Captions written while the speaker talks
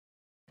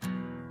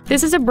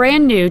This is a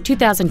brand new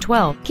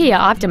 2012 Kia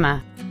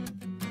Optima.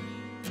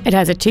 It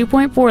has a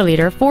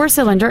 2.4-liter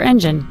four-cylinder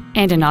engine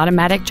and an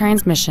automatic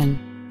transmission.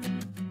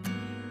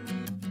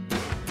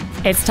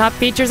 Its top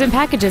features and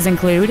packages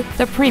include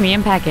the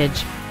Premium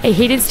Package, a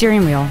heated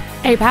steering wheel,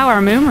 a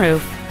power moonroof,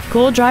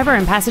 cool driver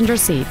and passenger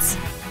seats,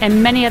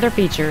 and many other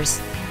features.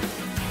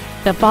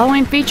 The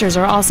following features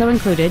are also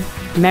included: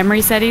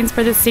 memory settings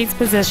for the seat's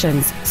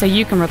positions so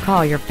you can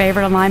recall your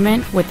favorite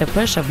alignment with the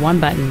push of one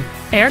button,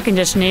 air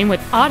conditioning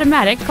with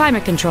automatic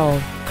climate control,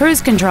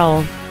 cruise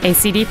control, a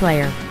CD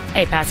player,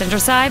 a passenger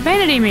side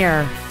vanity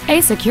mirror, a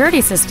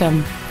security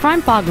system,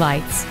 front fog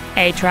lights,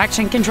 a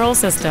traction control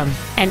system,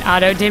 an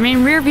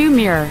auto-dimming rear-view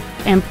mirror,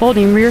 and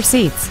folding rear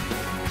seats.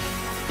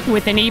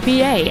 With an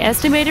EPA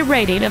estimated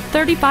rating of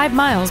 35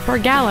 miles per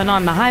gallon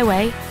on the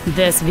highway,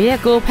 this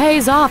vehicle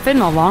pays off in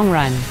the long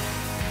run.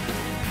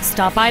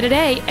 Stop by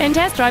today and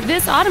test drive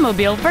this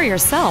automobile for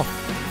yourself.